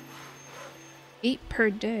 8 per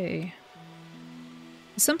day.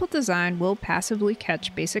 The simple design will passively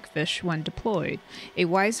catch basic fish when deployed. A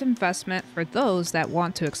wise investment for those that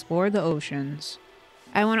want to explore the oceans.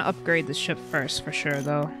 I want to upgrade the ship first for sure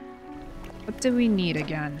though. What do we need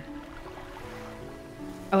again?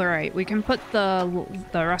 Alright, we can put the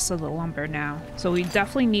rest of the lumber now. So we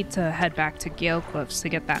definitely need to head back to Gale Cliffs to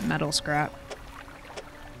get that metal scrap.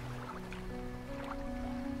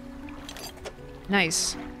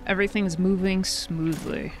 Nice. Everything's moving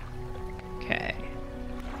smoothly. Okay.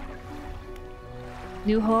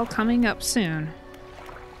 New haul coming up soon.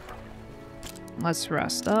 Let's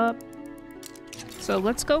rest up. So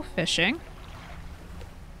let's go fishing.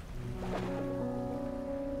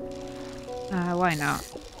 Why not?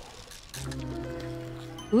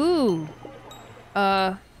 Ooh.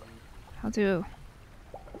 How do...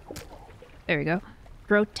 There we go.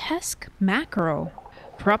 Grotesque mackerel.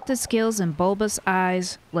 Corrupted scales and bulbous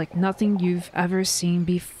eyes like nothing you've ever seen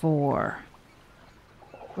before.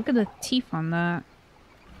 Look at the teeth on that.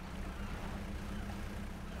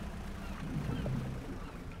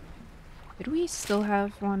 Did we still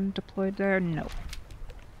have one deployed there? No.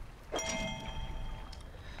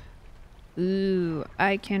 Ooh,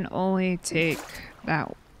 I can only take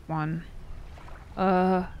that one.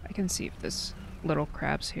 I can see if there's little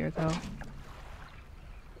crabs here, though.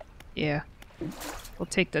 Yeah. We'll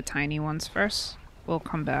take the tiny ones first. We'll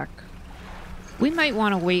come back. We might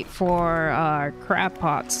want to wait for crab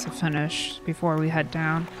pots to finish before we head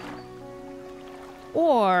down.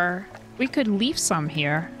 Or we could leave some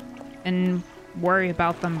here and worry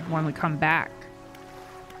about them when we come back.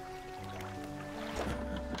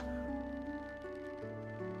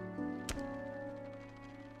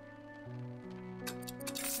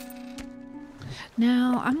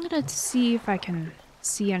 Now, I'm gonna see if I can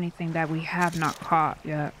see anything that we have not caught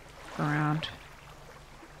yet around.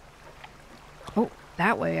 Oh,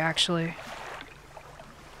 that way, actually.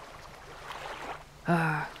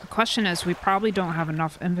 The question is, we probably don't have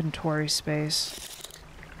enough inventory space.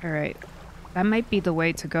 Alright. That might be the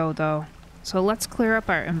way to go, though. So let's clear up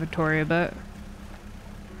our inventory a bit.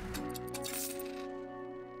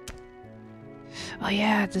 Oh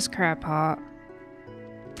yeah, this crab pot.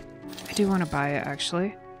 I do want to buy it,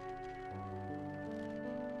 actually.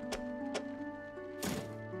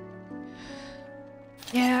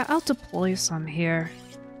 Yeah, I'll deploy some here.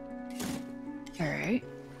 Alright.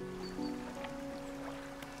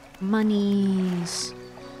 Monies.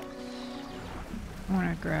 I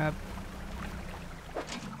want to grab...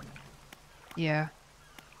 Yeah.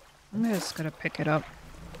 I'm just gonna pick it up.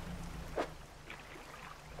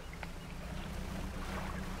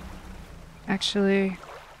 Actually...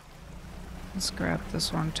 Let's grab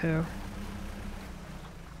this one too.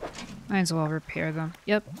 Might as well repair them.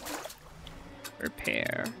 Yep.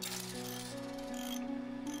 Repair.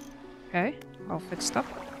 Okay, all fixed up.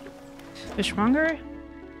 Fishmonger.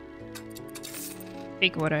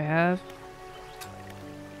 Take what I have.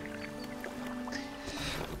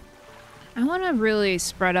 I want to really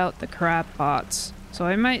spread out the crab pots, so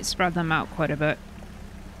I might spread them out quite a bit.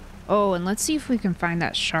 Oh, and let's see if we can find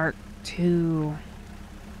that shark too.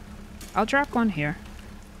 I'll drop one here.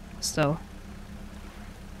 Still.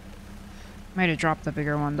 Might have dropped the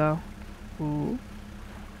bigger one though. Ooh.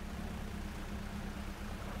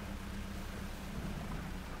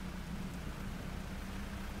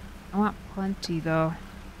 I want plenty though.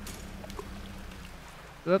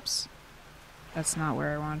 Oops. That's not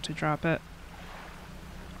where I wanted to drop it.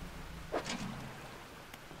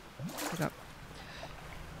 Pick up.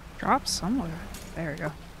 Drop somewhere. There we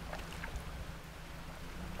go.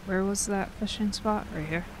 Where was that fishing spot? Right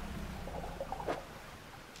here.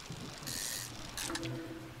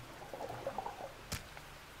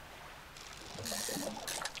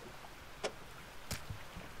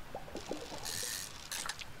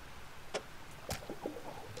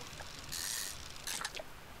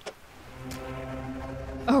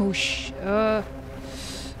 Oh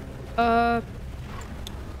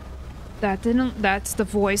that didn't, that's the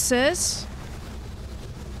voices.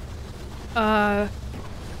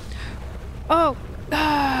 Oh,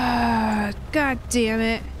 god damn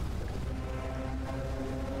it.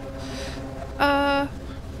 I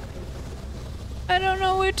don't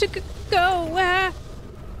know where to go.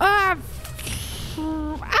 I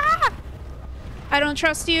don't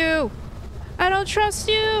trust you. I don't trust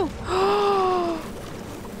you.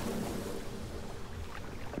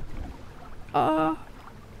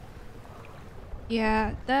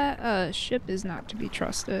 Yeah, that ship is not to be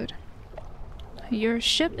trusted. Your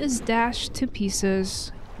ship is dashed to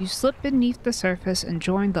pieces. You slip beneath the surface and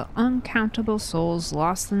join the uncountable souls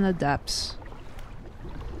lost in the depths.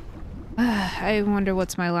 I wonder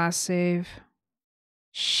what's my last save.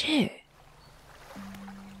 Shit.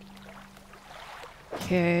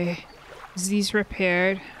 Okay. Is these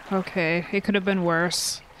repaired? Okay, it could have been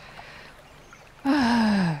worse.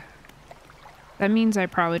 That means I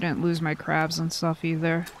probably didn't lose my crabs and stuff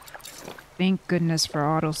either. Thank goodness for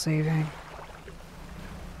autosaving.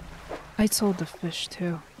 I sold the fish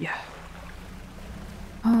too. Yeah.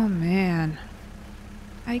 Oh man.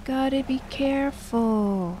 I gotta be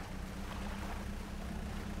careful.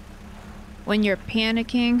 When you're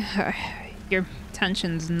panicking, your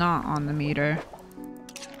tension's not on the meter.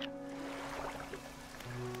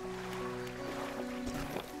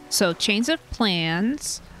 So, change of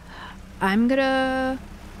plans. I'm gonna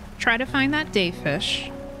try to find that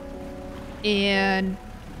dayfish. And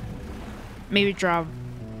maybe drop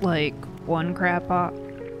like one crab pot.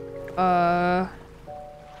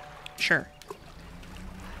 Sure.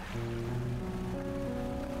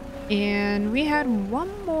 And we had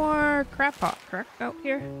one more crab pot, correct, out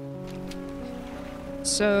here?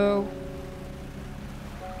 So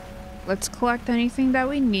let's collect anything that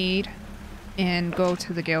we need and go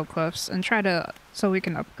to the Gale Cliffs and try to, so we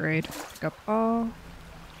can upgrade. Pick up all.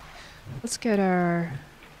 Let's get our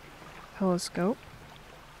telescope.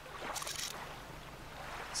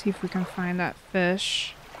 See if we can find that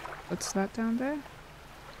fish. What's that down there?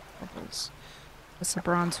 Bubbles. What's the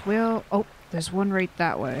bronze whale? Oh, there's one right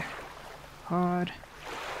that way. God.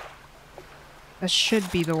 That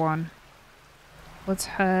should be the one. Let's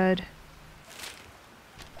head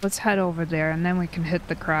over there and then we can hit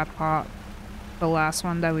the crab pot. The last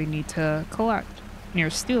one that we need to collect near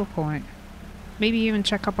Steel Point. Maybe even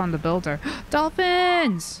check up on the builder.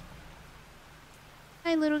 Dolphins!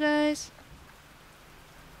 Hi, little guys.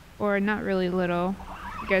 Or not really little.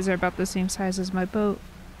 You guys are about the same size as my boat.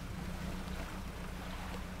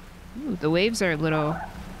 Ooh, the waves are a little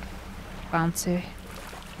bouncy.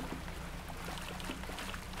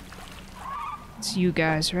 It's you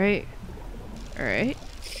guys, right? Alright.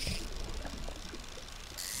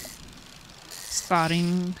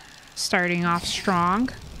 Starting off strong.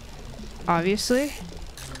 Obviously.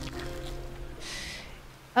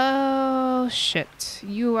 Oh, shit.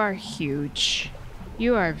 You are huge.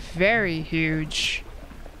 You are very huge.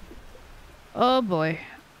 Oh boy.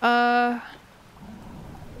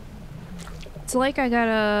 It's like I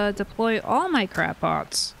gotta deploy all my crab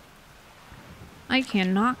pots. I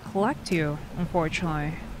cannot collect you,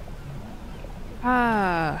 unfortunately.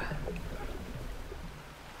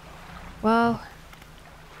 Well,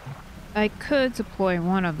 I could deploy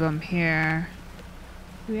one of them here.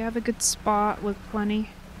 Do we have a good spot with plenty?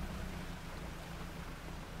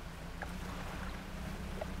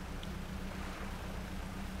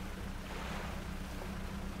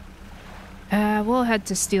 We'll head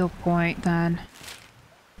to Steel Point then.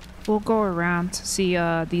 We'll go around to see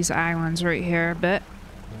these islands right here a bit.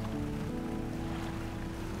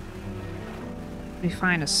 We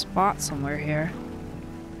find a spot somewhere here.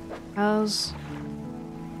 I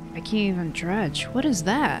can't even dredge. What is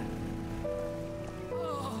that?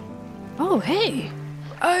 Oh, hey!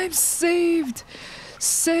 I'm saved!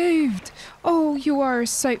 Saved! Oh, you are a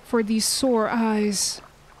sight for these sore eyes.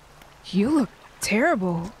 You look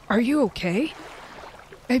terrible. Are you okay?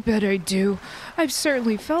 I bet I do. I've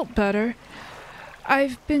certainly felt better.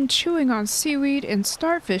 I've been chewing on seaweed and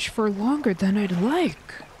starfish for longer than I'd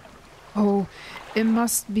like. Oh, it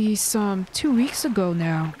must be some 2 weeks ago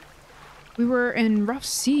now. We were in rough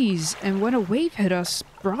seas, and when a wave hit us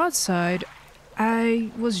broadside,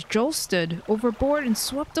 I was jolted overboard and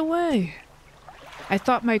swept away. I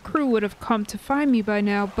thought my crew would have come to find me by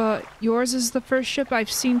now, but yours is the first ship I've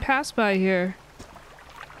seen pass by here.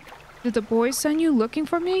 Did the boys send you looking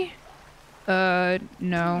for me?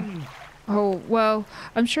 No. Oh, well,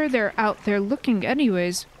 I'm sure they're out there looking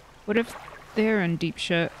anyways. What if they're in deep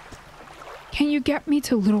shit? Can you get me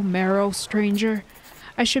to Little Marrows, stranger?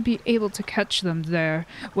 I should be able to catch them there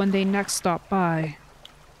when they next stop by.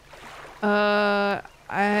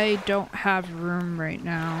 I don't have room right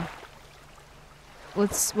now.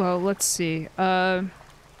 Let's see.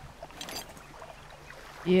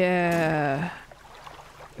 Yeah.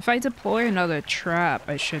 If I deploy another trap,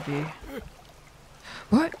 I should be.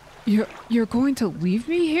 What? You're going to leave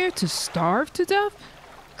me here to starve to death?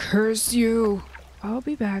 Curse you! I'll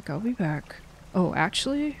be back, I'll be back. Oh,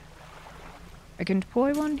 actually, I can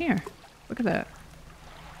deploy one here. Look at that.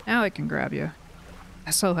 Now I can grab you.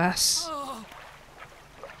 SOS.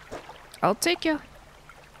 I'll take you.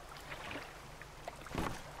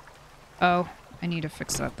 Oh, I need to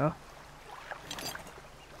fix that though.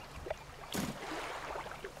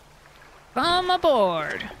 Come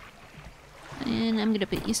aboard! And I'm gonna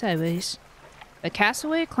put you sideways. The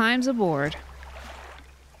Castaway climbs aboard.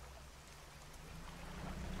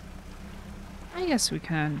 I guess we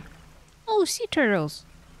can. Oh, sea turtles!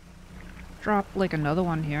 Drop like another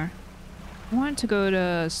one here. I wanted to go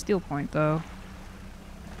to Steel Point though.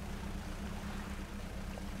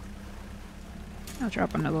 I'll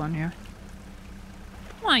drop another one here.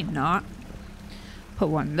 Why not? Put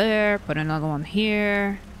one there, put another one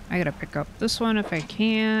here. I gotta pick up this one if I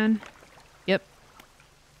can. Yep.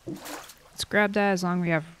 Let's grab that as long as we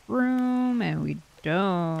have room, and we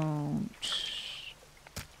don't.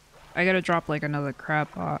 I gotta drop like another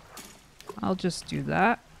crab pot. I'll just do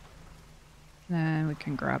that. Then we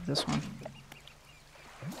can grab this one.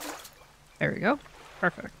 There we go.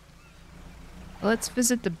 Perfect. Let's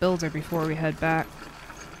visit the builder before we head back.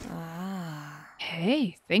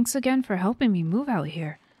 Hey, thanks again for helping me move out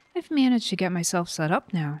here. I've managed to get myself set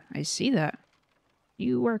up now. I see that.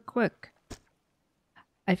 You were quick.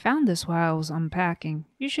 I found this while I was unpacking.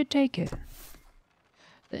 You should take it.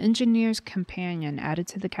 The engineer's companion added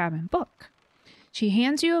to the cabin book. She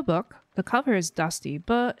hands you a book. The cover is dusty,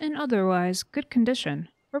 but in otherwise good condition.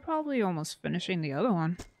 We're probably almost finishing the other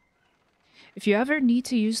one. If you ever need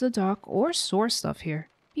to use the dock or store stuff here,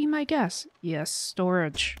 be my guest. Yes,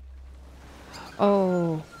 storage.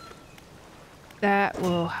 Oh, that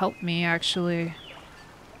will help me actually.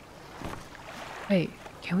 Wait,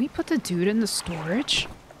 can we put the dude in the storage?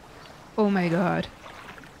 Oh my god.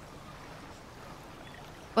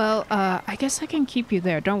 Well, I guess I can keep you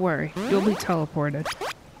there. Don't worry. You'll be teleported.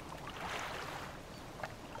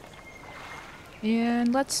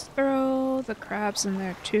 And let's throw the crabs in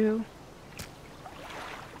there too.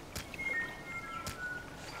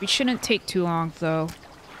 We shouldn't take too long though.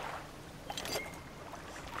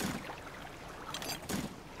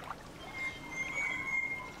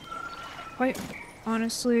 Quite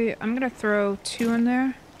honestly, I'm gonna throw 2 in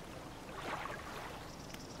there.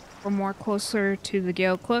 We're more closer to the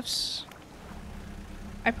Gale Cliffs.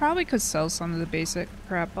 I probably could sell some of the basic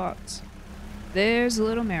crab pots. There's a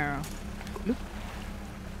little marrow. Oop.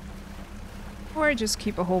 Or just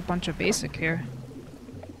keep a whole bunch of basic here.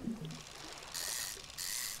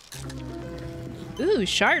 Ooh,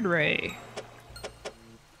 shard ray.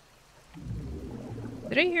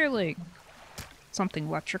 Did I hear like something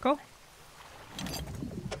electrical?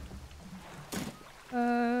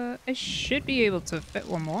 I should be able to fit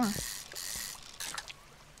one more.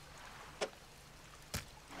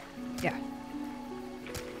 Yeah.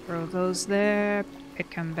 Throw those there,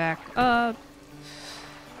 pick them back up.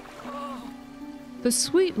 The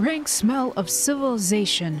sweet rank smell of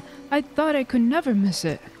civilization. I thought I could never miss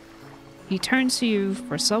it. He turns to you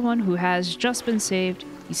for someone who has just been saved.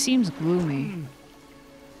 He seems gloomy.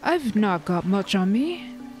 I've not got much on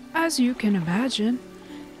me, as you can imagine,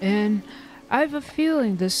 and I've a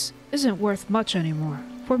feeling this isn't worth much anymore,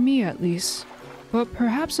 for me at least, but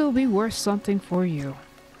perhaps it'll be worth something for you.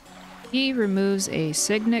 He removes a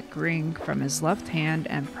signet ring from his left hand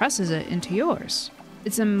and presses it into yours.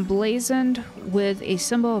 It's emblazoned with a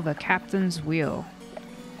symbol of a captain's wheel.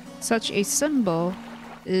 Such a symbol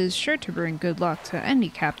is sure to bring good luck to any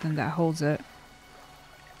captain that holds it.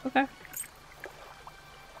 Okay.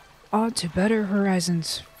 On to better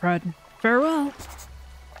horizons, Fred. Farewell.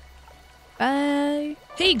 Bye.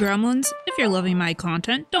 Hey gremlins, if you're loving my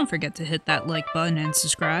content, don't forget to hit that like button and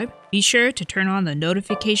subscribe. Be sure to turn on the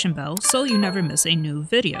notification bell so you never miss a new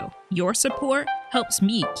video. Your support helps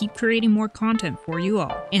me keep creating more content for you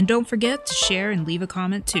all. And don't forget to share and leave a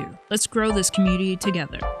comment too. Let's grow this community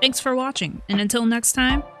together. Thanks for watching, and until next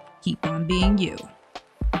time, keep on being you.